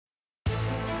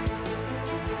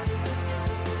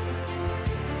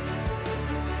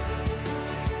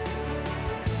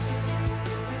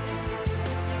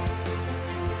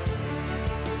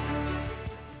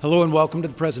Hello and welcome to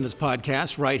the President's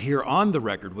Podcast, right here on The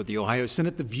Record with the Ohio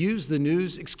Senate, the views the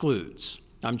news excludes.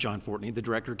 I'm John Fortney, the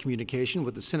Director of Communication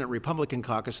with the Senate Republican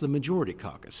Caucus, the Majority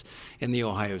Caucus in the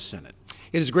Ohio Senate.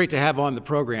 It is great to have on the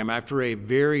program after a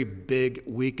very big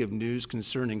week of news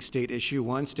concerning State Issue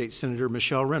 1, State Senator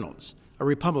Michele Reynolds, a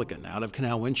Republican out of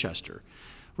Canal Winchester.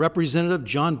 Representative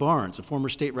John Barnes, a former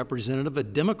state representative, a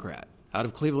Democrat out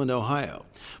of Cleveland, Ohio.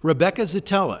 Rebecca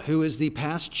Szetela, who is the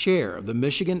past chair of the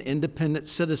Michigan Independent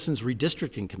Citizens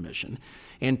Redistricting Commission,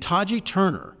 and Tahgi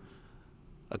Turner,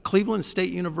 a Cleveland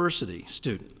State University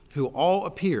student, who all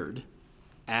appeared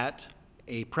at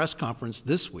a press conference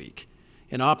this week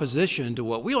in opposition to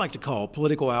what we like to call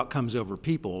political outcomes over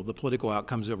people, the political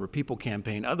outcomes over people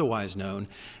campaign, otherwise known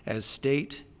as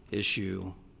State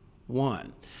Issue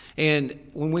 1. And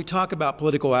when we talk about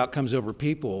political outcomes over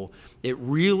people, it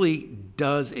really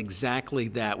does exactly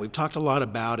that. We've talked a lot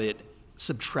about it,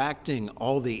 subtracting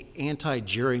all the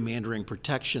anti-gerrymandering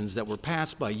protections that were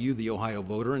passed by you, the Ohio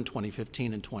voter, in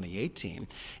 2015 and 2018,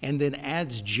 and then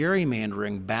adds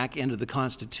gerrymandering back into the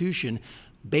Constitution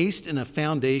based in a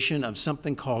foundation of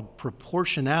something called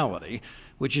proportionality,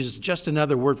 which is just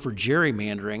another word for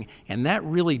gerrymandering, and that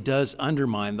really does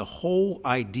undermine the whole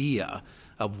idea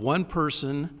of one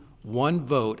person, one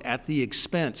vote at the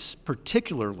expense,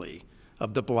 particularly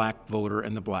of the black voter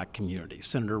and the black community.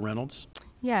 Senator Reynolds?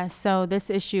 Yeah, so this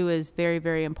issue is very,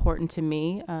 very important to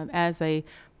me. As a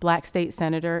black state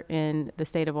senator in the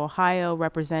state of Ohio,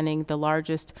 representing the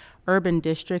largest urban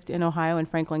district in Ohio in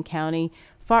Franklin County,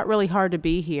 fought really hard to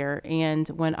be here. And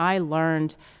when I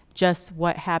learned just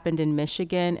what happened in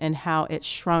Michigan and how it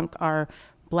shrunk our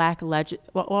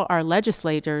our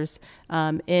legislators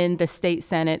in the state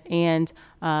Senate and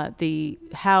the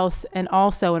House, and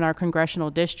also in our congressional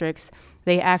districts,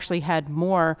 they actually had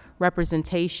more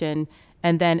representation.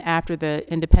 And then after the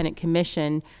independent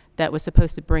commission that was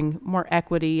supposed to bring more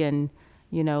equity and,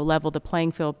 level the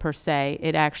playing field per se,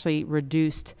 it actually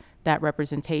reduced that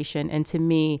representation. And to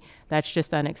me, that's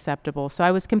just unacceptable. So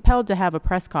I was compelled to have a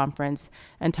press conference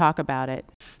and talk about it.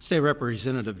 State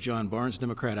Representative John Barnes,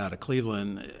 Democrat out of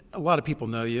Cleveland. A lot of people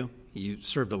know you. You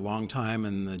served a long time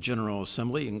in the General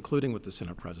Assembly, including with the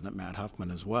Senate President, Matt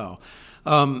Huffman, as well.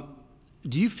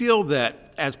 Do you feel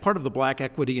that as part of the Black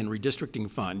Equity and Redistricting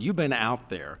Fund, you've been out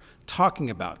there talking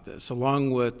about this,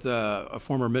 along with a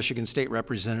former Michigan State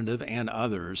Representative and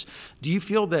others? Do you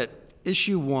feel that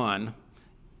Issue 1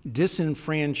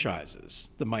 disenfranchises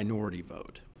the minority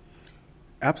vote?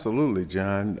 Absolutely,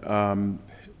 John.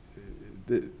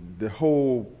 The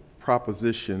whole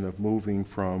proposition of moving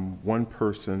from one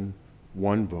person,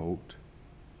 one vote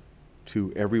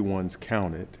to everyone's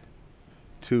counted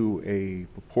to a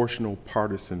proportional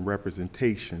partisan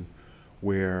representation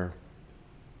where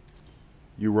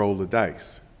you roll the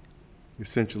dice. They're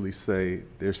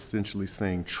essentially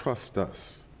saying, trust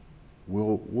us.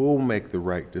 We'll make the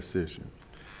right decision.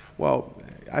 Well,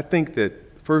 I think that,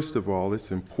 first of all,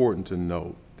 it's important to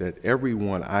note that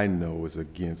everyone I know is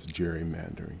against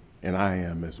gerrymandering, and I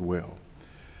am as well.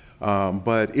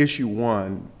 But Issue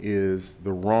 1 is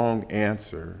the wrong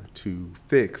answer to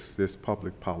fix this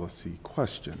public policy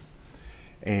question.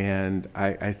 And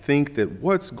I think that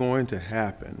what's going to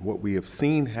happen, what we have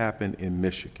seen happen in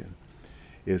Michigan,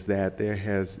 is that they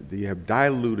have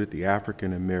diluted the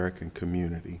African American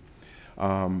community.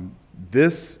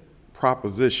 This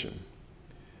proposition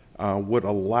would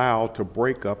allow to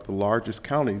break up the largest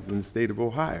counties in the state of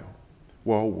Ohio.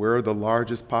 Well, where are the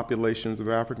largest populations of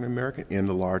African American? In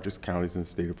the largest counties in the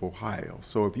state of Ohio.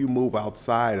 So if you move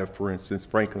outside of, for instance,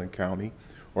 Franklin County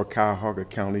or Cuyahoga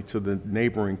County to the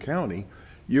neighboring county,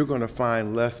 you're going to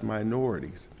find less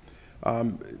minorities.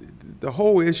 The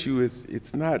whole issue is,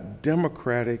 it's not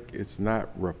Democratic, it's not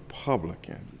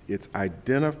Republican. It's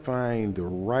identifying the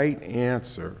right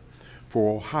answer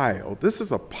for Ohio. This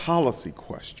is a policy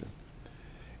question.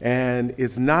 And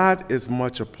it's not as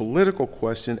much a political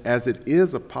question as it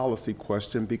is a policy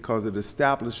question, because it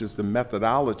establishes the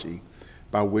methodology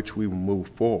by which we move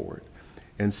forward.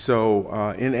 And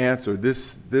so in answer,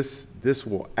 this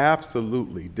will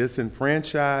absolutely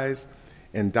disenfranchise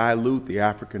and dilute the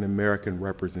African American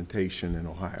representation in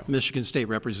Ohio. Michigan State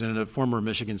Representative, former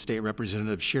Michigan State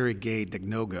Representative Sherry Gay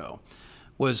Degnogo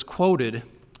was quoted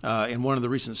in one of the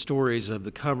recent stories of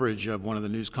the coverage of one of the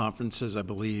news conferences, I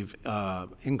believe,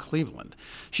 in Cleveland.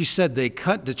 She said they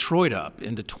cut Detroit up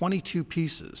into 22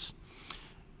 pieces.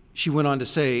 She went on to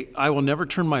say, "I will never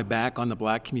turn my back on the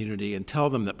black community and tell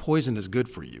them that poison is good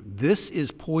for you. This is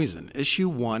poison. Issue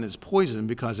 1 is poison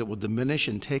because it will diminish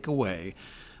and take away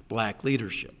black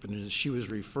leadership. And as she was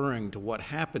referring to what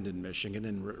happened in Michigan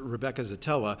and Rebecca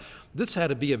Szetela, this had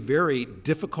to be a very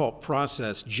difficult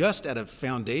process just at a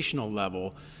foundational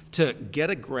level to get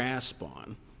a grasp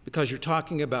on, because you're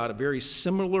talking about a very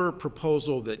similar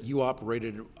proposal that you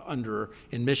operated under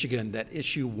in Michigan that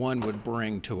issue 1 would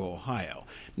bring to Ohio.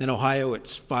 In Ohio,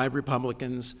 it's 5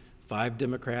 Republicans, 5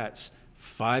 Democrats,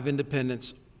 5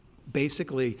 independents,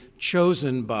 basically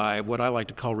chosen by what I like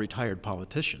to call retired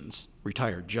politicians,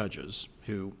 retired judges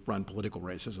who run political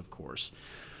races, of course.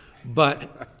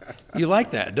 But you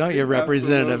like that, don't you,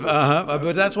 Representative?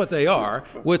 But that's what they are.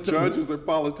 Judges are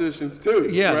politicians too.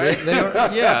 Yeah, right?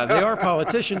 they are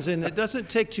politicians, and it doesn't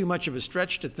take too much of a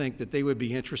stretch to think that they would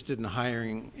be interested in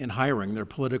hiring their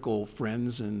political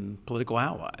friends and political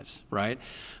allies, right?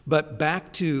 But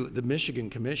back to the Michigan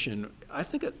Commission, I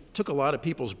think it took a lot of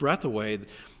people's breath away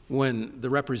when the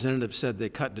representative said they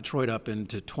cut Detroit up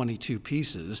into 22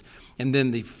 pieces, and then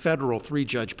the federal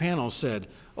 3-judge panel said,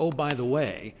 oh, by the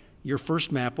way, your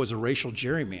first map was a racial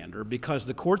gerrymander, because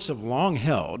the courts have long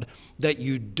held that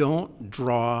you don't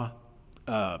draw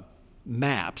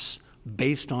maps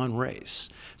based on race.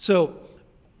 So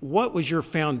what was your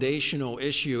foundational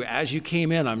issue as you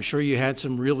came in? I'm sure you had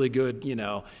some really good,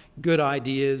 good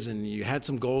ideas, and you had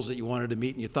some goals that you wanted to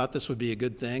meet, and you thought this would be a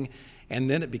good thing, and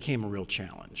then it became a real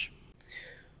challenge.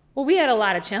 Well, we had a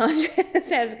lot of challenges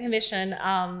as a commission.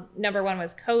 Number 1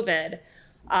 was COVID.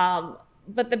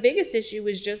 But the biggest issue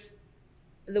was just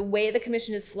the way the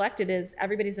commission is selected is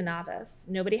everybody's a novice.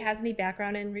 Nobody has any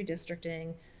background in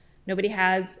redistricting. Nobody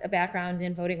has a background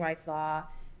in voting rights law.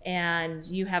 And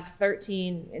you have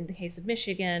 13, in the case of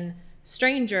Michigan,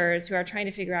 strangers who are trying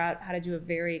to figure out how to do a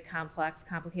very complex,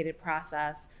 complicated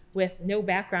process with no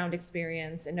background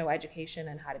experience and no education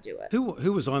on how to do it.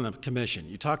 Who was on the commission?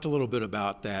 You talked a little bit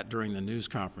about that during the news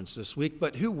conference this week,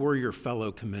 but who were your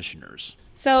fellow commissioners?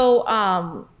 So,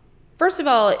 first of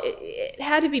all, it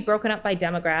had to be broken up by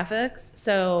demographics.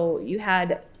 So you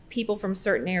had people from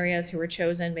certain areas who were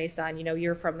chosen based on,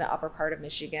 you're from the upper part of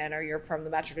Michigan or you're from the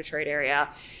Metro Detroit area.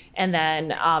 And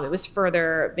then it was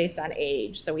further based on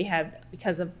age. So we had,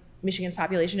 because of Michigan's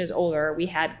population is older, we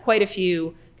had quite a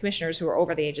few commissioners who were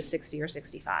over the age of 60 or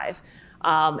 65.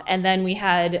 And then we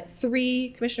had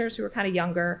 3 commissioners who were kind of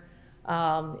younger,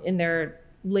 in their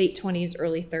late 20s,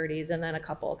 early 30s, and then a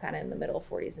couple kind of in the middle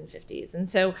 40s and 50s. And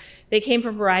so they came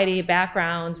from a variety of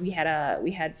backgrounds. We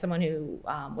had someone who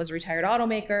was a retired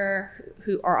automaker,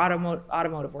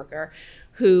 automotive worker,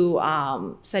 who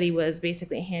said he was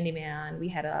basically a handyman. We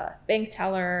had a bank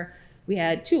teller. We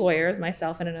had 2 lawyers,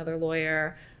 myself and another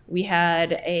lawyer. We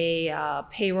had a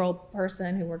payroll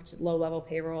person who worked low-level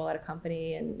payroll at a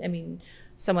company, and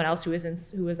someone else who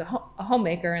was a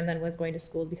homemaker and then was going to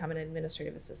school to become an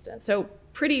administrative assistant. So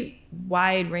pretty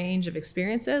wide range of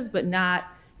experiences, but not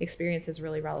experiences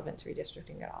really relevant to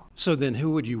redistricting at all. So then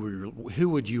who would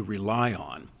you rely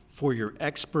on for your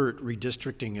expert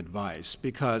redistricting advice?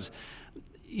 Because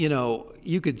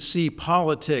you could see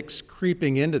politics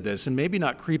creeping into this, and maybe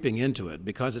not creeping into it,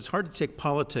 because it's hard to take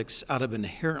politics out of an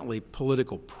inherently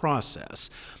political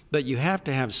process. But you have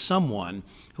to have someone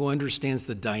who understands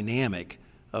the dynamic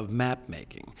of map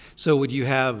making. So would you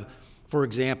have, for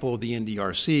example, the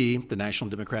NDRC, the National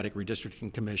Democratic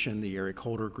Redistricting Commission, the Eric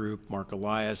Holder Group, Mark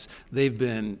Elias, they've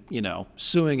been,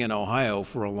 suing in Ohio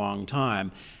for a long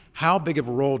time. How big of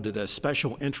a role did a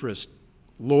special interest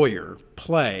lawyer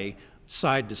play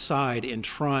side to side in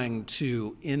trying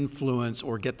to influence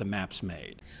or get the maps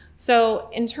made? So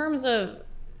in terms of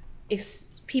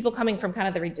people coming from kind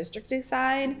of the redistricting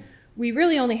side, we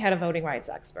really only had a voting rights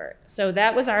expert. So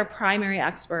that was our primary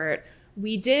expert.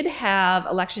 We did have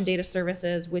Election Data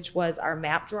Services, which was our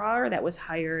map drawer that was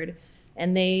hired,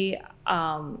 and they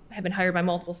have been hired by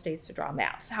multiple states to draw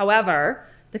maps. However,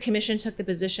 the commission took the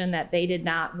position that they did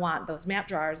not want those map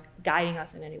drawers guiding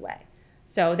us in any way.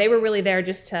 So they were really there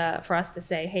just for us to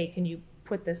say, hey, can you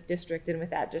put this district in with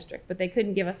that district? But they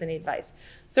couldn't give us any advice.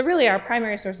 So really our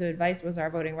primary source of advice was our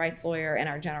voting rights lawyer and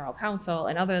our general counsel.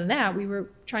 And other than that, we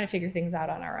were trying to figure things out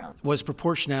on our own. Was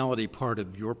proportionality part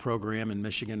of your program in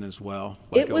Michigan as well?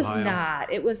 Like it was Ohio?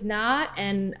 not. It was not.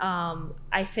 And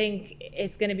I think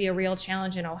it's going to be a real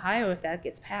challenge in Ohio if that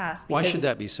gets passed. Why should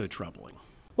that be so troubling?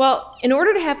 Well, in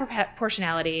order to have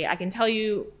proportionality, I can tell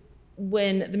you,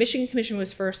 when the Michigan Commission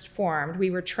was first formed,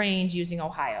 we were trained using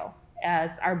Ohio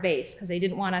as our base because they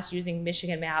didn't want us using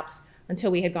Michigan maps until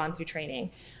we had gone through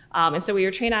training. And so we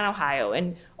were trained on Ohio.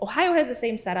 And Ohio has the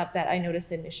same setup that I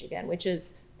noticed in Michigan, which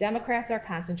is Democrats are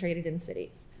concentrated in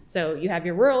cities. So you have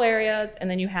your rural areas, and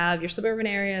then you have your suburban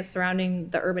areas surrounding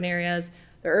the urban areas.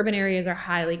 The urban areas are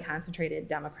highly concentrated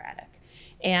Democratic.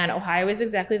 And Ohio is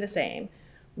exactly the same.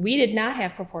 We did not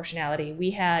have proportionality.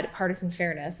 We had partisan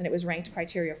fairness, and it was ranked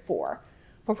criteria 4.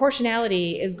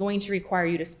 Proportionality is going to require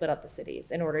you to split up the cities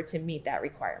in order to meet that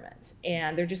requirement.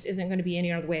 And there just isn't going to be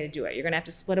any other way to do it. You're going to have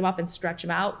to split them up and stretch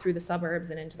them out through the suburbs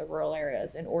and into the rural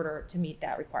areas in order to meet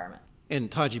that requirement. And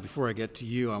Tahgi, before I get to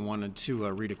you, I wanted to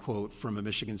read a quote from a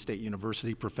Michigan State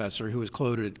University professor who was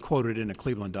quoted in a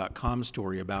Cleveland.com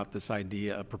story about this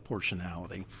idea of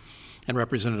proportionality. And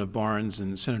Representative Barnes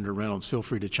and Senator Reynolds, feel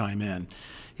free to chime in.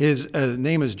 His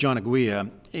name is John Aguirre.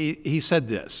 He said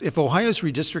this: if Ohio's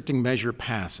redistricting measure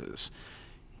passes,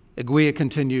 Aguirre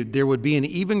continued, there would be an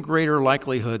even greater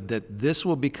likelihood that this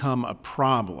will become a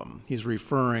problem. He's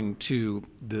referring to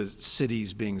the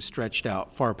cities being stretched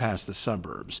out far past the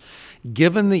suburbs,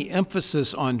 given the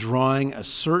emphasis on drawing a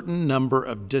certain number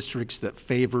of districts that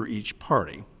favor each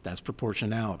party. That's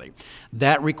proportionality.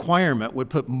 That requirement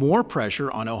would put more pressure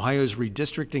on Ohio's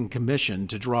Redistricting Commission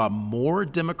to draw more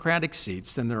Democratic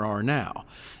seats than there are now.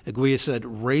 Aguirre said,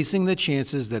 raising the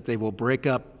chances that they will break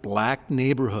up black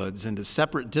neighborhoods into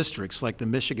separate districts like the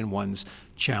Michigan ones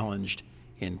challenged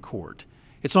in court.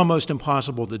 It's almost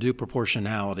impossible to do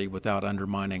proportionality without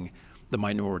undermining the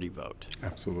minority vote.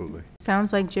 Absolutely.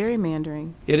 Sounds like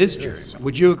gerrymandering. It is gerrymandering.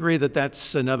 Would you agree that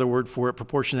that's another word for it?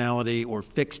 Proportionality or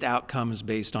fixed outcomes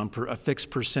based on a fixed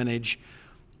percentage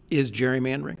is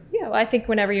gerrymandering? Yeah, well, I think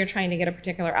whenever you're trying to get a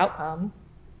particular outcome,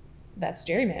 that's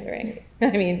gerrymandering.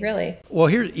 I mean, really. Well,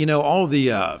 here, all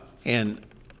the, and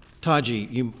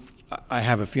Tahgi, I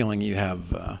have a feeling you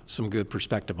have some good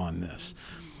perspective on this.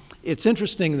 It's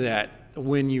interesting that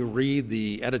when you read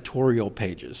the editorial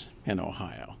pages in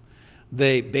Ohio,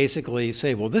 they basically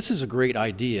say, well, this is a great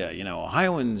idea.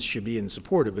 Ohioans should be in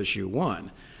support of issue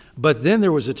 1. But then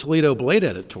there was a Toledo Blade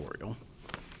editorial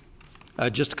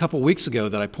just a couple weeks ago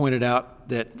that I pointed out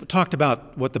that talked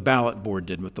about what the ballot board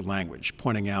did with the language,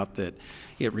 pointing out that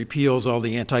it repeals all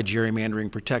the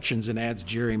anti-gerrymandering protections and adds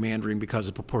gerrymandering because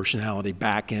of proportionality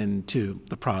back into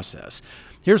the process.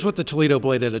 Here's what the Toledo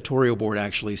Blade editorial board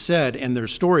actually said in their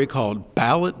story called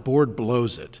Ballot Board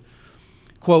Blows It.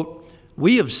 Quote,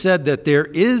 we have said that there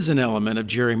is an element of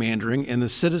gerrymandering in the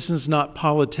Citizens Not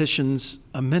Politicians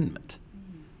Amendment,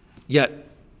 yet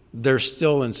they're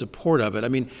still in support of it. I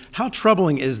mean, how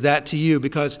troubling is that to you?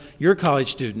 Because you're a college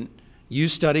student, you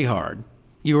study hard,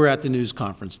 you were at the news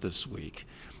conference this week,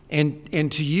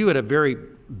 and to you at a very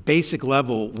basic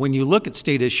level, when you look at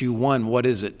State Issue 1, what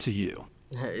is it to you?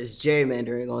 It's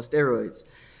gerrymandering on steroids.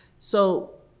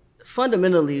 So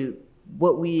fundamentally,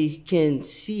 what we can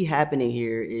see happening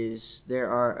here is there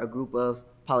are a group of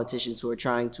politicians who are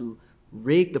trying to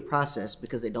rig the process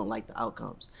because they don't like the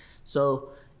outcomes. So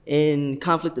in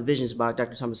Conflict of Visions by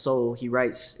Dr. Thomas Sowell, he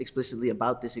writes explicitly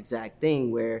about this exact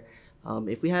thing where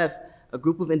if we have a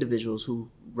group of individuals who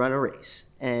run a race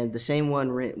and the same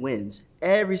one wins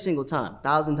every single time,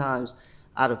 1,000 times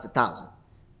out of 1,000,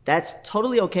 that's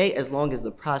totally okay as long as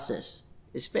the process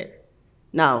is fair.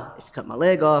 Now, if you cut my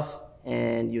leg off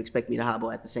and you expect me to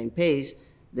hobble at the same pace,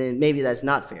 then maybe that's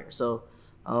not fair. So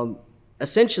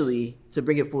essentially, to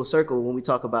bring it full circle, when we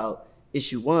talk about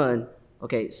issue 1,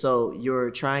 okay, so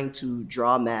you're trying to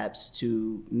draw maps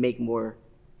to make more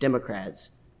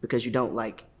Democrats because you don't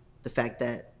like the fact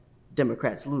that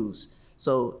Democrats lose.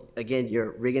 So again,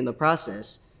 you're rigging the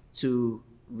process to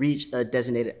reach a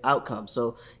designated outcome.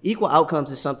 So equal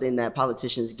outcomes is something that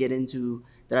politicians get into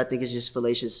that I think is just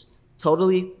fallacious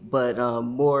totally, but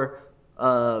more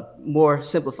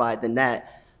simplified than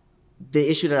that. The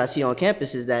issue that I see on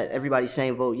campus is that everybody's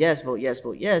saying vote yes, vote yes,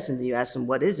 vote yes, and then you ask them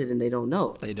what is it, and they don't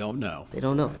know. They don't know. They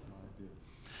don't know.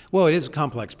 Well, it is a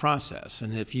complex process,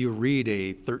 and if you read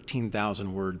a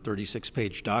 13,000-word,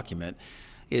 36-page document,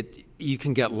 you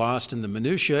can get lost in the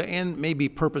minutia, and maybe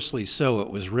purposely so it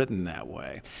was written that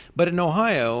way. But in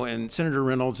Ohio, and Senator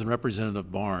Reynolds and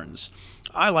Representative Barnes,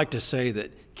 I like to say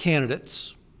that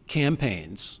candidates,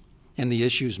 campaigns, and the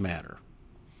issues matter.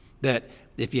 That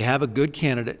if you have a good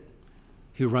candidate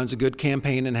who runs a good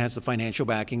campaign and has the financial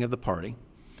backing of the party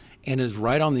and is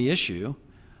right on the issue,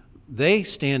 they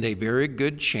stand a very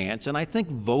good chance. And I think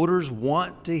voters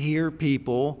want to hear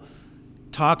people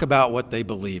talk about what they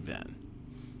believe in.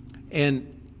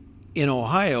 And in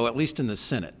Ohio, at least in the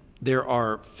Senate, there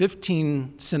are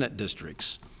 15 Senate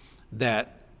districts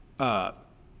that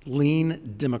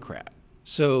lean Democrat.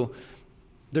 So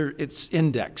it's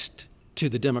indexed to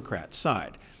the Democrat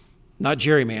side. Not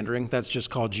gerrymandering, that's just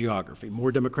called geography.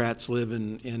 More Democrats live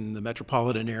in the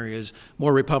metropolitan areas,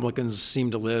 more Republicans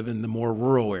seem to live in the more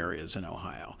rural areas in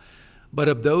Ohio. But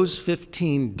of those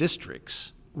 15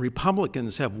 districts,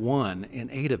 Republicans have won in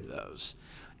 8 of those.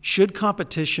 Should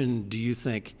competition, do you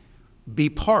think, be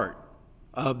part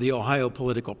of the Ohio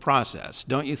political process.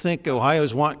 Don't you think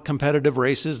Ohioans want competitive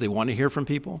races? They want to hear from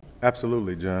people?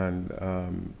 Absolutely,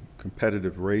 John.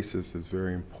 Competitive races is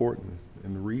very important,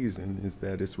 and the reason is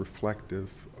that it's reflective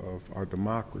of our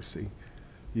democracy.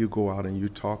 You go out and you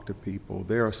talk to people.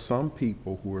 There are some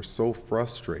people who are so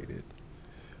frustrated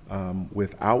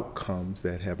with outcomes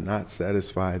that have not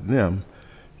satisfied them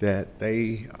that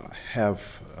they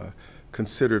have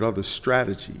considered other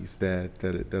strategies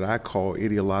that I call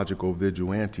ideological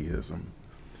vigilantism.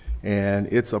 And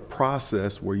it's a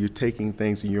process where you're taking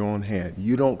things in your own hand.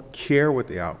 You don't care what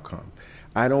the outcome.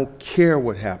 I don't care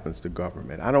what happens to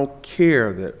government. I don't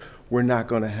care that we're not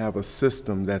going to have a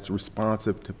system that's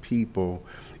responsive to people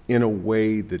in a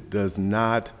way that does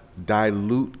not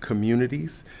dilute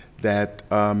communities, that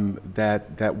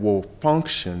will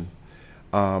function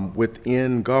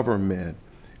within government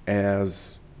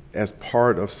as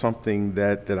part of something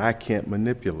that I can't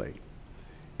manipulate.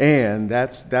 And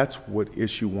that's what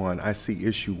issue one, I see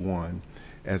issue one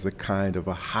as a kind of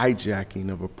a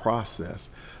hijacking of a process.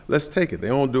 Let's take it. They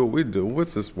don't do what we do.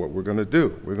 What's this what we're going to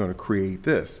do? We're going to create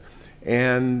this.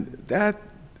 And that,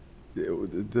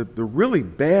 the really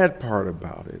bad part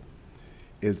about it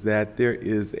is that there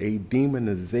is a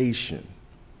demonization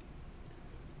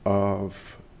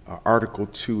of Article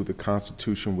 2 of the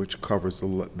Constitution, which covers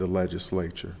the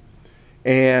legislature.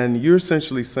 And you're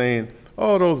essentially saying,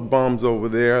 oh, those bums over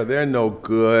there, they're no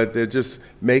good. They're just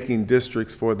making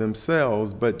districts for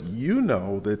themselves. But you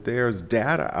know that there's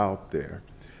data out there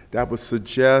that would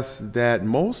suggest that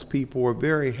most people are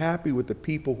very happy with the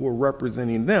people who are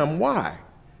representing them. Why?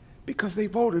 Because they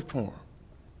voted for them.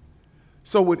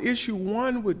 So what issue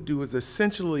one would do is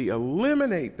essentially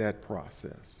eliminate that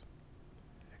process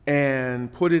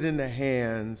and put it in the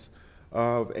hands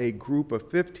of a group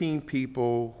of 15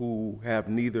 people who have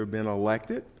neither been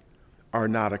elected, are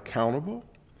not accountable,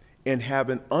 and have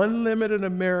an unlimited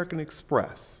American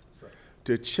Express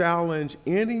to challenge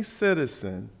any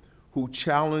citizen who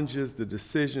challenges the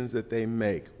decisions that they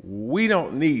make. We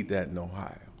don't need that in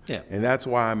Ohio. Yeah. And that's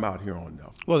why I'm out here on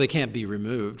no. Well, they can't be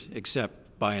removed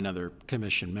except by another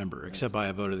commission member, except by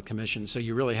a vote of the commission. So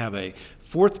you really have a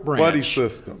fourth branch. Buddy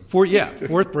system.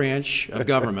 Fourth branch of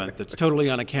government that's totally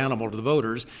unaccountable to the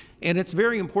voters. And it's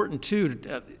very important, too.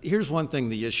 Here's one thing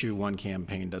the issue one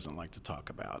campaign doesn't like to talk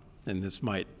about, and this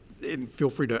might, and feel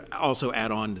free to also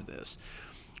add on to this,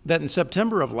 that in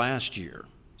September of last year,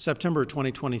 September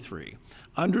 2023,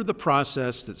 under the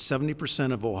process that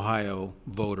 70% of Ohio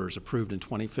voters approved in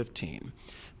 2015,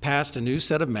 passed a new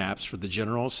set of maps for the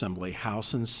General Assembly,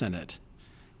 House and Senate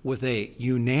with a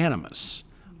unanimous,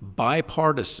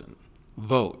 bipartisan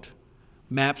vote,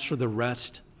 maps for the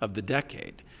rest of the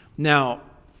decade. Now,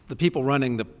 the people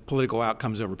running the Political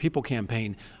Outcomes Over People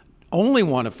campaign only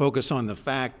want to focus on the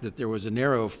fact that there was a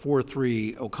narrow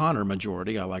 4-3 O'Connor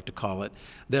majority, I like to call it,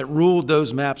 that ruled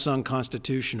those maps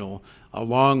unconstitutional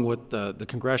along with the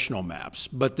congressional maps.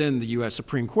 But then the U.S.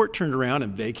 Supreme Court turned around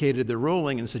and vacated the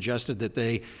ruling and suggested that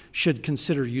they should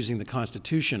consider using the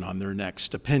Constitution on their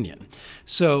next opinion.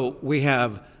 So we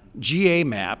have GA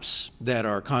maps that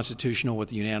are constitutional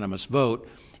with a unanimous vote,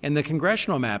 and the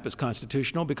congressional map is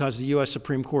constitutional because the U.S.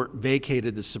 Supreme Court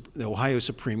vacated the Ohio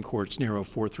Supreme Court's narrow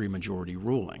 4-3 majority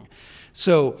ruling.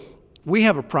 So we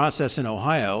have a process in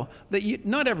Ohio that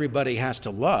not everybody has to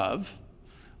love,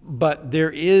 but there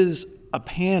is a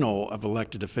panel of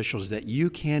elected officials that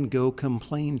you can go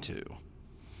complain to.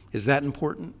 Is that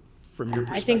important from your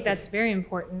perspective? I think that's very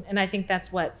important, and I think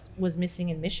that's what was missing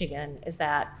in Michigan, is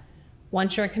that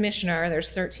once you're a commissioner,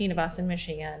 there's 13 of us in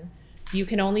Michigan, you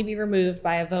can only be removed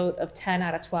by a vote of 10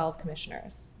 out of 12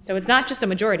 commissioners. So it's not just a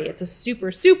majority, it's a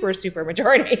super, super, super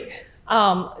majority.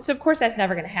 So of course that's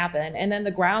never gonna happen. And then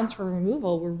the grounds for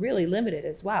removal were really limited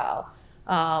as well.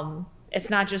 It's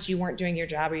not just you weren't doing your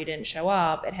job or you didn't show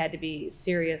up, it had to be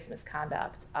serious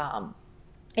misconduct.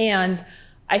 And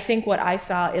I think what I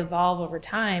saw evolve over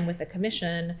time with the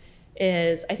commission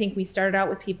is, I think we started out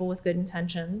with people with good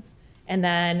intentions, and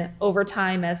then over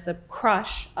time, as the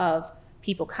crush of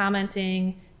people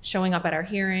commenting, showing up at our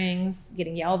hearings,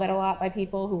 getting yelled at a lot by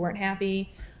people who weren't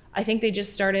happy, I think they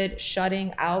just started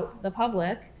shutting out the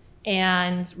public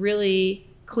and really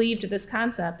cleaved to this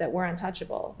concept that we're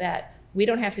untouchable, that we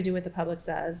don't have to do what the public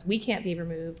says, we can't be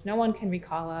removed, no one can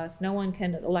recall us, no one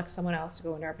can elect someone else to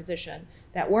go into our position,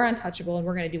 that we're untouchable and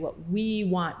we're gonna do what we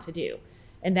want to do.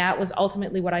 And that was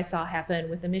ultimately what I saw happen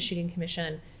with the Michigan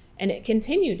Commission. And it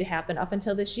continued to happen up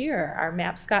until this year. Our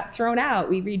maps got thrown out,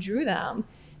 we redrew them.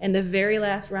 And the very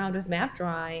last round of map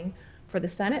drawing for the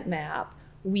Senate map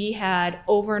we had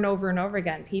over and over and over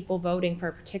again people voting for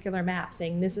a particular map,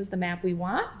 saying this is the map we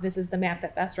want, this is the map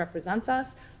that best represents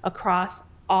us across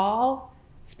all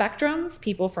spectrums,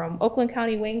 people from Oakland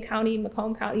County, Wayne County,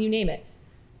 Macomb County, you name it.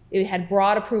 It had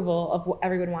broad approval of what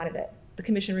everyone wanted it. The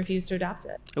commission refused to adopt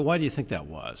it. And why do you think that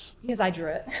was? Because I drew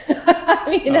it. I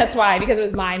mean, that's why, because it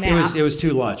was my map. It was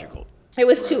too logical. It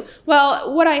was too,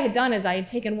 well, what I had done is I had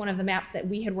taken one of the maps that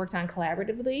we had worked on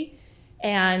collaboratively,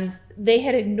 and they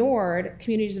had ignored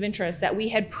communities of interest that we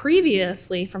had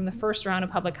previously, from the first round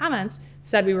of public comments,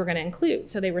 said we were going to include.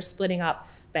 So they were splitting up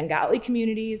Bengali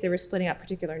communities, they were splitting up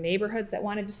particular neighborhoods that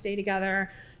wanted to stay together.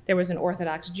 There was an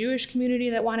Orthodox Jewish community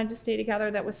that wanted to stay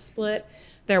together that was split.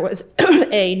 There was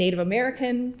a Native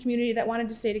American community that wanted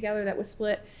to stay together that was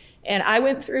split. And I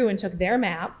went through and took their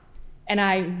map and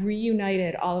I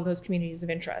reunited all of those communities of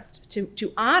interest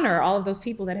to honor all of those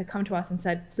people that had come to us and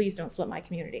said, please don't split my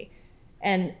community.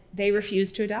 And they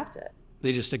refused to adopt it.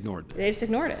 They just ignored it. They just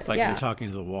ignored it, Like yeah. you're talking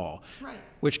to the wall. Right.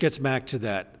 Which gets back to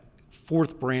that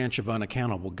fourth branch of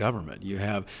unaccountable government. You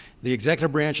have the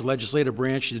executive branch, the legislative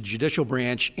branch, the judicial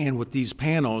branch, and with these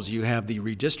panels, you have the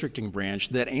redistricting branch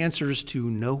that answers to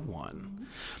no one.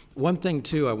 Mm-hmm. One thing,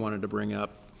 too, I wanted to bring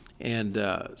up, and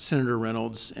Senator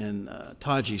Reynolds and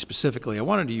Tahgi specifically, I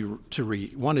wanted you to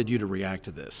react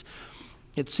to this.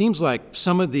 It seems like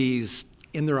some of these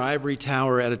in their ivory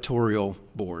tower editorial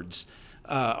boards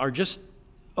are just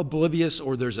oblivious,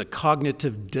 or there's a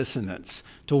cognitive dissonance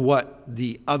to what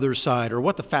the other side or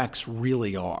what the facts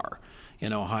really are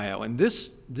in Ohio. And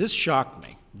this shocked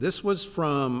me. This was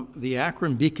from the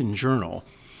Akron Beacon Journal,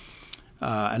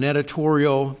 an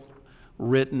editorial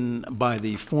written by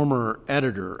the former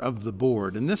editor of the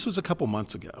board, and this was a couple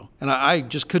months ago. And I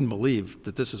just couldn't believe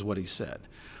that this is what he said.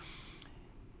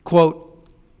 Quote,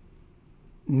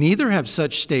 "Neither have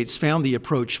such states found the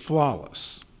approach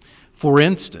flawless. For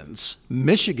instance,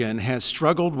 Michigan has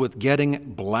struggled with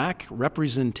getting black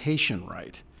representation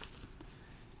right."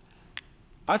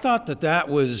 I thought that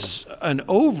was an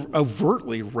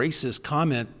overtly racist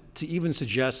comment to even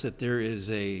suggest that there is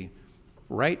a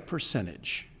right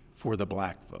percentage for the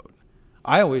black vote.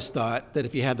 I always thought that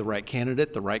if you had the right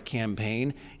candidate, the right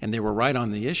campaign, and they were right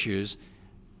on the issues,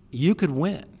 you could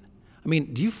win. I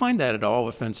mean, do you find that at all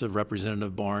offensive,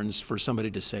 Representative Barnes, for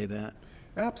somebody to say that?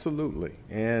 Absolutely.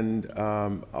 And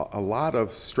a lot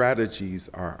of strategies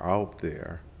are out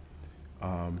there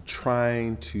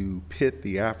trying to pit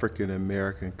the African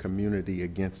American community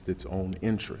against its own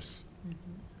interests.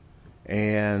 Mm-hmm.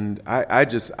 And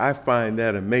I find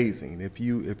that amazing. If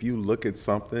you look at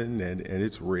something and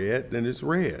it's red, then it's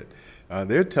red.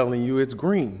 They're telling you it's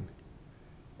green.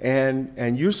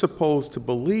 And you're supposed to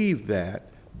believe that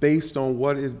based on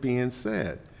what is being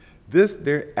said.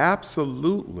 There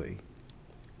absolutely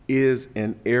is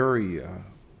an area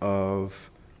of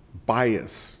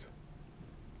bias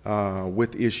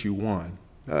with issue one.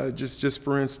 Just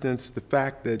for instance, the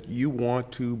fact that you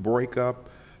want to break up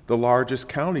the largest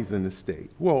counties in the state.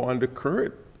 Well, under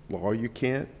current law, you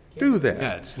can't do that.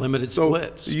 Yeah, it's limited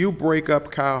splits. So you break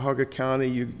up Cuyahoga County,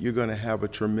 you're going to have a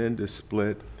tremendous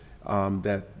split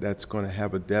that's going to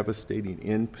have a devastating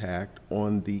impact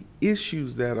on the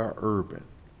issues that are urban,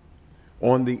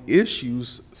 on the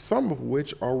issues, some of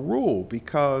which are rural,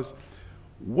 because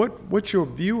what your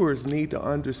viewers need to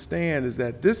understand is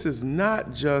that this is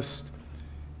not just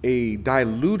a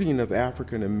diluting of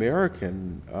African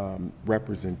American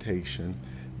representation.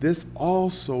 This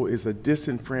also is a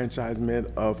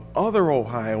disenfranchisement of other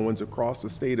Ohioans across the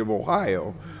state of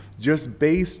Ohio, just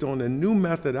based on a new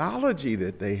methodology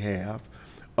that they have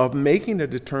of making a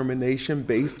determination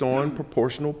based on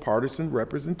proportional partisan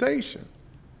representation.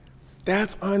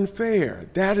 That's unfair.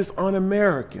 That is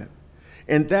un-American.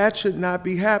 And that should not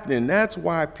be happening. That's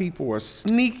why people are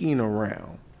sneaking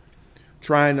around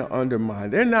trying to undermine.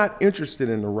 They're not interested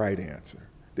in the right answer.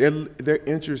 They're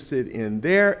interested in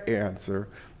their answer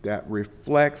that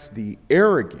reflects the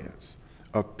arrogance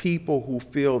of people who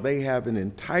feel they have an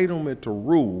entitlement to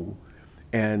rule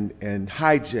and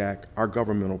hijack our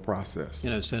governmental process. You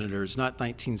know, Senator, it's not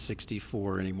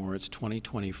 1964 anymore, it's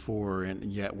 2024,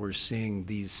 and yet we're seeing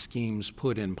these schemes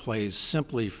put in place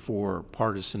simply for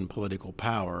partisan political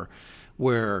power,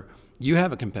 where you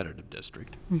have a competitive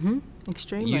district. Mm-hmm.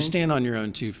 Extremely. You stand on your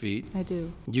own 2 feet. I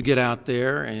do. You get out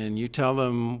there and you tell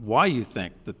them why you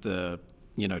think that the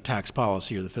tax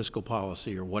policy or the fiscal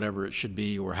policy or whatever it should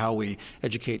be, or how we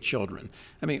educate children.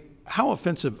 I mean, how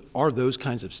offensive are those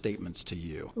kinds of statements to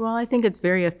you? Well, I think it's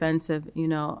very offensive. You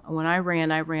know, when I ran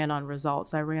on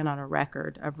results. I ran on a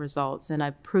record of results, and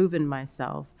I've proven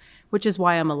myself, which is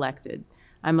why I'm elected.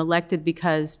 I'm elected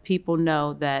because people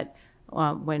know that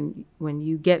when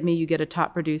you get me, you get a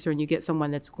top producer, and you get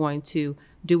someone that's going to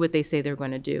do what they say they're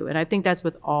going to do. And I think that's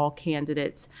with all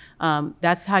candidates.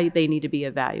 That's how they need to be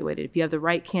evaluated. If you have the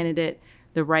right candidate,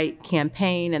 the right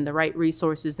campaign, and the right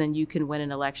resources, then you can win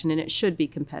an election. And it should be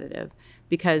competitive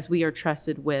because we are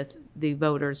trusted with the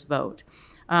voters' vote.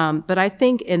 But I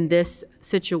think in this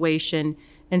situation,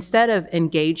 instead of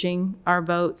engaging our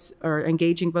votes or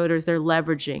engaging voters, they're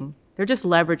just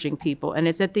leveraging people, and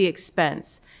it's at the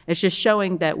expense. It's just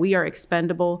showing that we are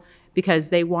expendable because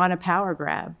they want a power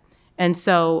grab. And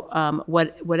so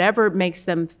whatever makes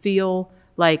them feel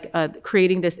like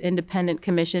creating this independent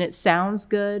commission, it sounds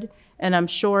good, and I'm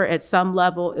sure at some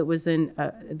level it was in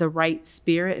the right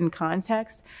spirit and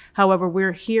context. However,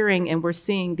 we're hearing and we're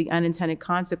seeing the unintended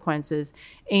consequences,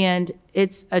 and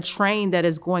it's a train that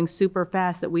is going super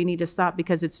fast that we need to stop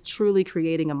because it's truly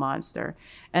creating a monster.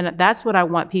 And that's what I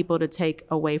want people to take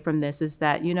away from this, is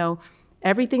that,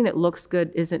 everything that looks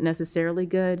good isn't necessarily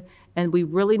good, and we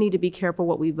really need to be careful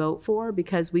what we vote for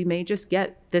because we may just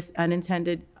get this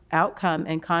unintended outcome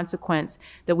and consequence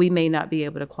that we may not be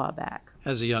able to claw back.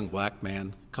 As a young black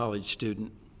man, college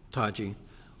student, Tahgi,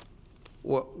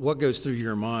 what goes through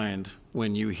your mind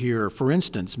when you hear, for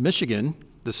instance, Michigan,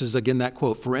 this is again that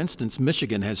quote, for instance,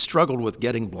 Michigan has struggled with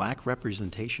getting black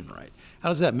representation right. How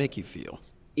does that make you feel?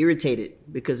 Irritated,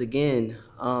 because again,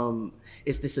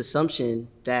 it's this assumption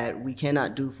that we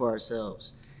cannot do for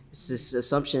ourselves. It's this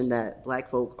assumption that black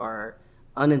folk are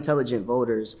unintelligent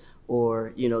voters,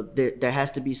 or there has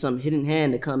to be some hidden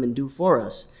hand to come and do for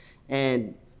us.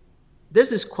 And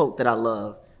there's this quote that I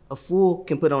love: "A fool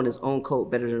can put on his own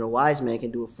coat better than a wise man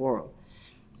can do it for him."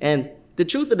 And the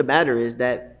truth of the matter is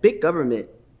that big government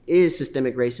is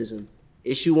systemic racism.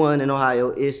 Issue 1 in Ohio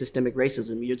is systemic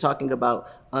racism. You're talking about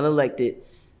unelected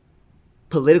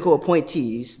political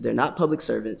appointees. They're not public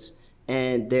servants,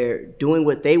 and they're doing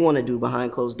what they want to do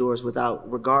behind closed doors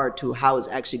without regard to how it's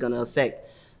actually going to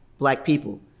affect black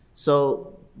people.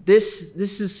 So this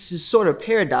is sort of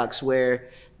paradox where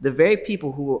the very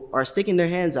people who are sticking their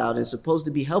hands out and supposed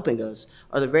to be helping us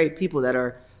are the very people that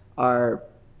are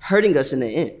hurting us in the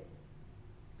end.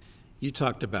 You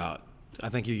talked about, I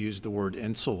think you used the word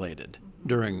insulated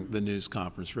during the news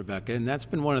conference, Rebecca, and that's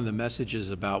been one of the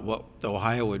messages about what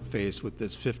Ohio would face with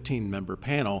this 15-member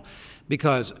panel,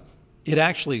 because it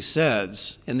actually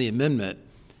says in the amendment,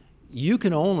 you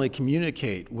can only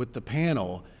communicate with the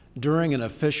panel during an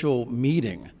official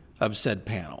meeting of said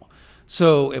panel.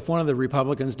 So if one of the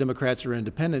Republicans, Democrats, or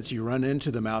Independents, you run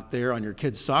into them out there on your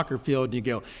kid's soccer field and you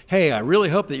go, hey, I really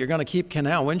hope that you're going to keep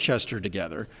Canal Winchester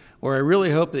together, or I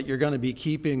really hope that you're going to be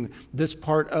keeping this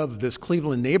part of this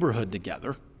Cleveland neighborhood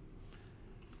together,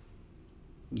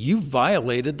 you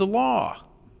violated the law.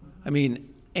 I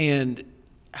mean, and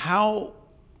how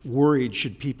worried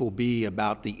should people be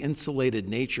about the insulated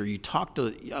nature? You talked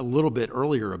a little bit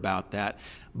earlier about that,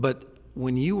 but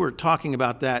when you were talking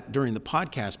about that during the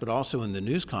podcast, but also in the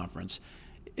news conference,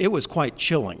 it was quite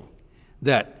chilling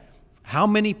that how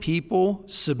many people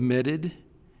submitted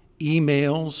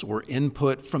emails or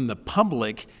input from the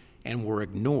public and were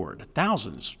ignored?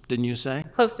 Thousands, didn't you say?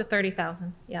 Close to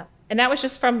 30,000, yeah. And that was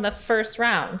just from the first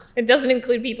round. It doesn't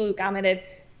include people who commented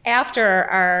after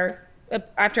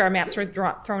our maps were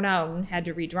thrown out and had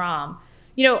to redraw them.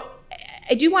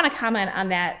 I do want to comment on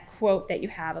that quote that you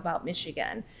have about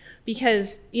Michigan,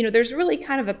 because there's really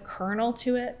kind of a kernel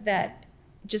to it that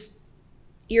just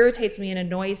irritates me and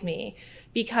annoys me,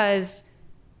 because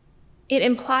it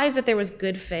implies that there was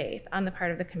good faith on the part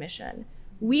of the commission.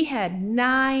 We had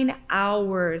 9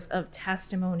 hours of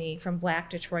testimony from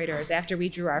Black Detroiters after we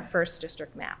drew our first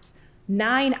district maps.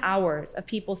 9 hours of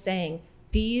people saying,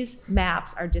 these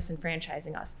maps are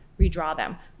disenfranchising us, redraw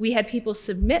them. We had people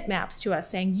submit maps to us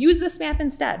saying, use this map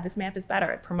instead. This map is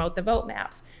better. Promote the vote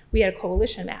maps. We had a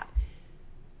coalition map.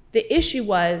 The issue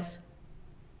was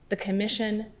the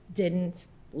commission didn't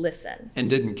listen. And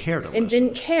didn't care to listen. And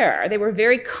didn't care. They were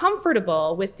very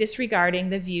comfortable with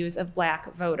disregarding the views of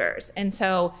Black voters. And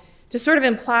so to sort of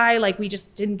imply like we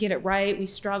just didn't get it right, we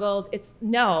struggled, it's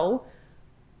no.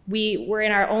 We were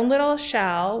in our own little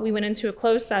shell. We went into a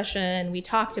closed session, we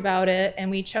talked about it, and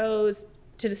we chose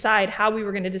to decide how we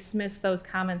were going to dismiss those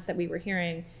comments that we were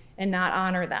hearing and not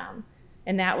honor them.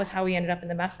 And that was how we ended up in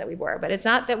the mess that we were. But it's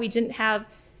not that we didn't have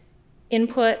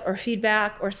input or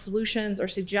feedback or solutions or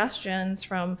suggestions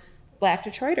from Black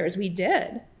Detroiters. We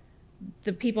did.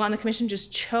 The people on the commission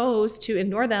just chose to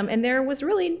ignore them, and there was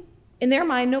really, in their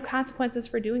mind, no consequences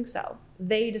for doing so.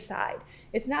 They decide.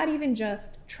 It's not even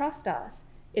just trust us.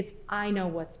 It's, I know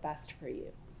what's best for you.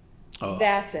 Oh.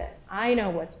 That's it. I know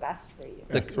what's best for you.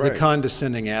 The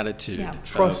condescending attitude. Yeah.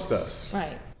 Trust us.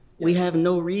 Right. We have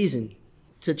no reason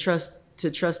to trust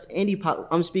any.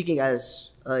 I'm speaking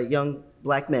as a young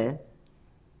black man.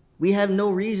 We have no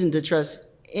reason to trust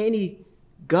any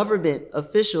government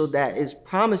official that is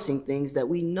promising things that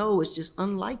we know is just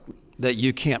unlikely. That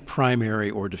you can't primary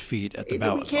or defeat at the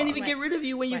ballot We can't box. even get rid of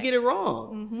you when you get it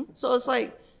wrong. So it's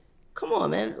like, come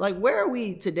on, man. Like, where are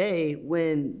we today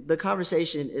when the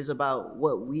conversation is about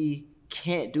what we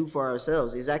can't do for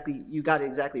ourselves? Exactly, you got it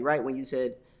exactly right when you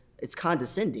said it's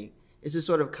condescending. It's a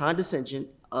sort of condescension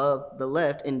of the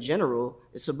left in general.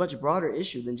 It's a much broader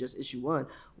issue than just issue one,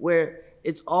 where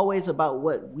it's always about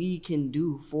what we can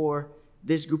do for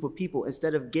this group of people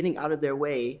instead of getting out of their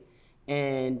way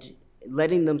and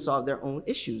letting them solve their own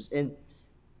issues. And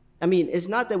I mean, it's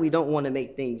not that we don't want to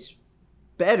make things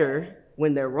better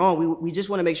when they're wrong. We just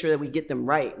want to make sure that we get them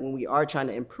right when we are trying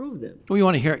to improve them. Well, you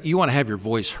want to have your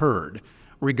voice heard,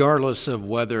 regardless of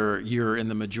whether you're in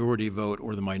the majority vote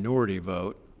or the minority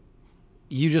vote.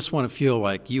 You just want to feel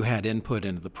like you had input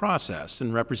into the process.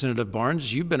 And Representative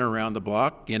Barnes, you've been around the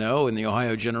block, in the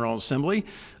Ohio General Assembly.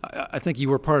 I think you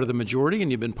were part of the majority and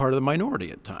you've been part of the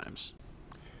minority at times.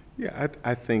 Yeah,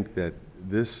 I think that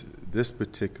this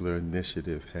particular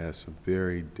initiative has some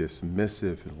very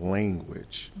dismissive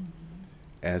language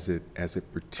as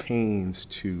it pertains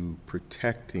to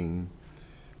protecting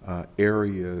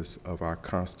areas of our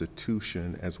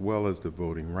Constitution as well as the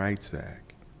Voting Rights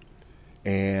Act.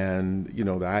 And,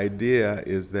 the idea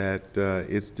is that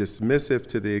it's dismissive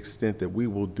to the extent that we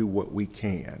will do what we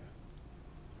can.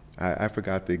 I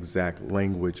forgot the exact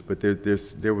language, but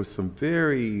there was some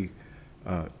very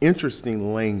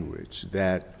interesting language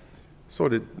that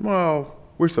sort of, well,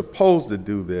 we're supposed to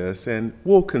do this and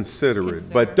we'll consider it,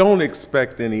 but don't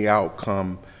expect any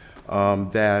outcome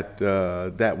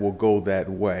that will go that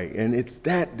way. And it's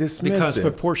that dismissive. Because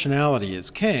proportionality is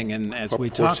king, and as we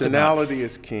talked about, proportionality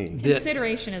is king.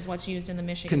 Consideration is what's used in the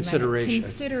Michigan Consideration. Amendment.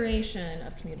 Consideration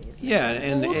of communities. Yeah,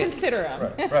 and we'll consider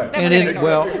them. Right. And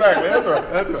exactly,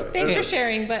 that's right. Thanks for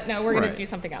sharing, but no, we're going to do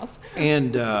something else.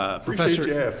 And Appreciate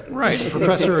you asking.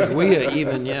 Professor Aguia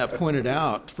even pointed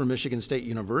out from Michigan State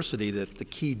University that the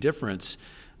key difference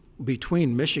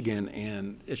between Michigan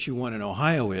and issue one in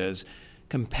Ohio is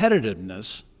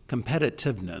competitiveness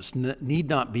need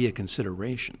not be a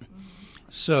consideration.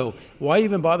 So why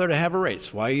even bother to have a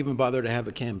race? Why even bother to have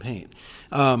a campaign?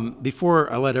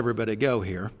 Before I let everybody go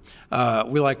here,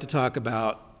 we like to talk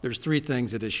about, there's three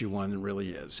things that issue one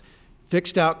really is.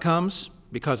 Fixed outcomes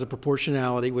because of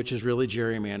proportionality, which is really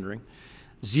gerrymandering.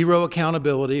 Zero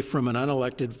accountability from an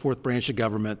unelected fourth branch of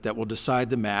government that will decide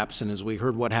the maps. And as we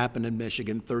heard what happened in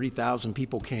Michigan, 30,000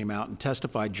 people came out and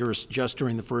testified just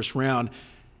during the first round,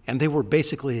 and they were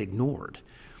basically ignored.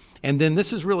 And then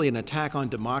this is really an attack on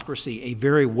democracy, a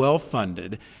very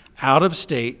well-funded,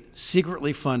 out-of-state,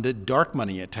 secretly funded dark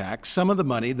money attack. Some of the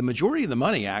money, the majority of the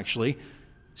money actually,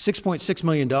 $6.6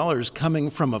 million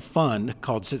coming from a fund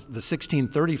called the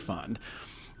 1630 Fund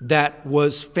that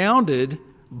was founded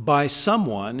by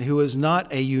someone who is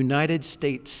not a United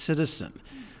States citizen.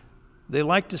 They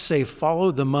like to say,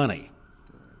 follow the money,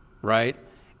 right?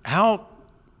 How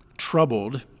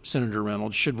troubled, Senator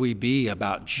Reynolds, should we be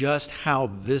about just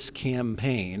how this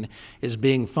campaign is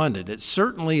being funded? It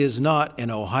certainly is not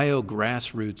an Ohio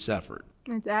grassroots effort.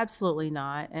 It's absolutely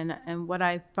not. And what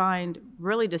I find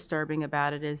really disturbing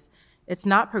about it is it's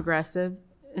not progressive,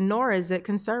 nor is it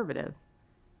conservative.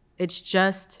 It's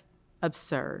just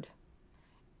absurd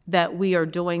that we are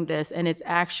doing this, and it's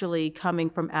actually coming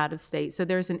from out of state. So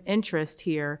there's an interest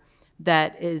here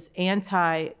that is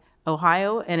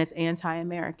anti-Ohio and it's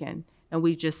anti-American. And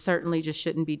we certainly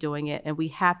shouldn't be doing it. And we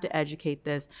have to educate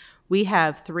this. We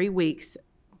have 3 weeks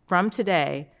from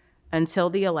today until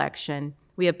the election.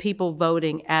 We have people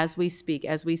voting as we speak.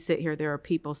 As we sit here, there are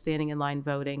people standing in line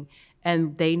voting,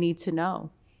 and they need to know.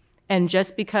 And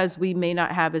just because we may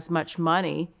not have as much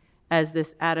money as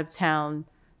this out-of-town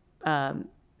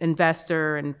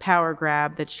investor and power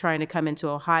grab that's trying to come into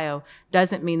Ohio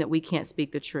doesn't mean that we can't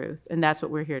speak the truth, and that's what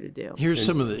we're here to do. Here's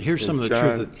some of the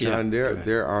truth. John,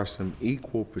 there are some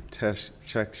equal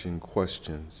protection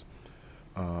questions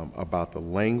about the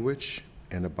language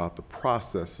and about the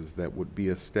processes that would be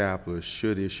established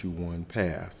should issue one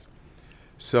pass.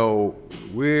 So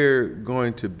we're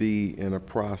going to be in a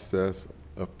process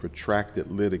of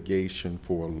protracted litigation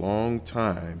for a long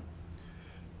time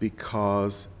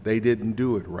because they didn't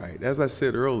do it right. As I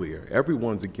said earlier,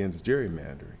 everyone's against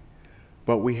gerrymandering,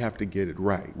 but we have to get it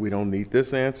right. We don't need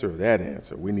this answer or that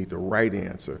answer. We need the right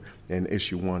answer, and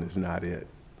issue one is not it.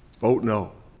 Vote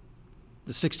no.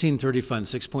 The 1630 Fund,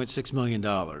 $6.6 million.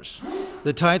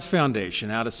 The Tides Foundation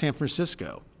out of San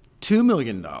Francisco, $2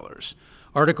 million.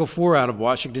 Article 4 out of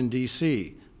Washington,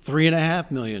 D.C.,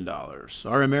 $3.5 million.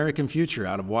 Our American Future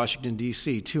out of Washington,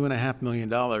 D.C., $2.5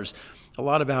 million. A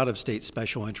lot of out-of-state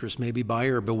special interests may be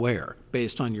buyer beware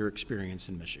based on your experience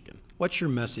in Michigan. What's your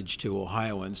message to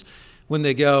Ohioans when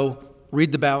they go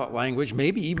read the ballot language,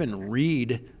 maybe even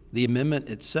read the amendment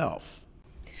itself?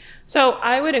 So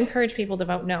I would encourage people to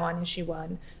vote no on issue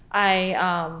 1.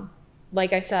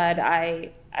 Like I said,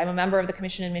 I'm a member of the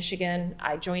commission in Michigan.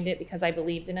 I joined it because I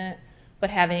believed in it. But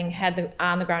having had the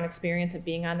on-the-ground experience of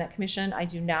being on that commission, I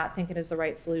do not think it is the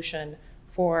right solution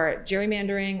for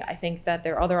gerrymandering. I think that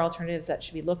there are other alternatives that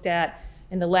should be looked at.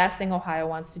 And the last thing Ohio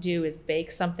wants to do is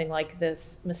bake something like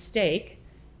this mistake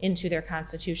into their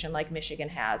constitution like Michigan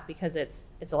has, because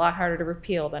it's a lot harder to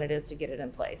repeal than it is to get it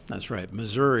in place. That's right.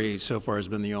 Missouri so far has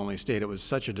been the only state. It was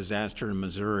such a disaster in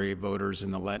Missouri. Voters in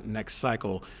the next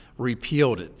cycle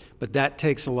repealed it. But that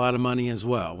takes a lot of money as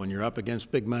well. When you're up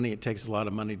against big money, it takes a lot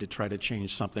of money to try to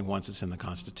change something once it's in the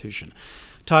Constitution.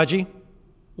 Tahgi,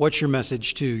 what's your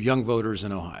message to young voters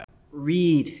in Ohio?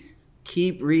 Read.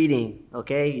 Keep reading,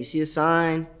 okay? You see a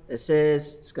sign that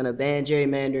says it's going to ban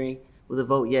gerrymandering with a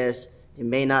vote yes. It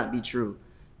may not be true.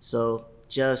 So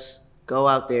just go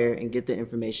out there and get the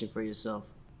information for yourself.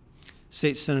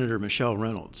 State Senator Michele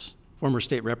Reynolds, former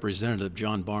State Representative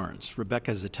John Barnes,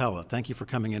 Rebecca Szetela, thank you for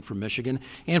coming in from Michigan,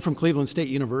 and from Cleveland State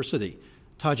University.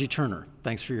 Tahgi Turner,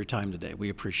 thanks for your time today. We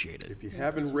appreciate it. If you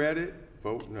haven't read it,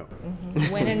 vote no.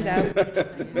 When in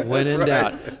doubt. When in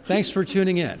doubt. Thanks for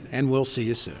tuning in, and we'll see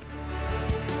you soon.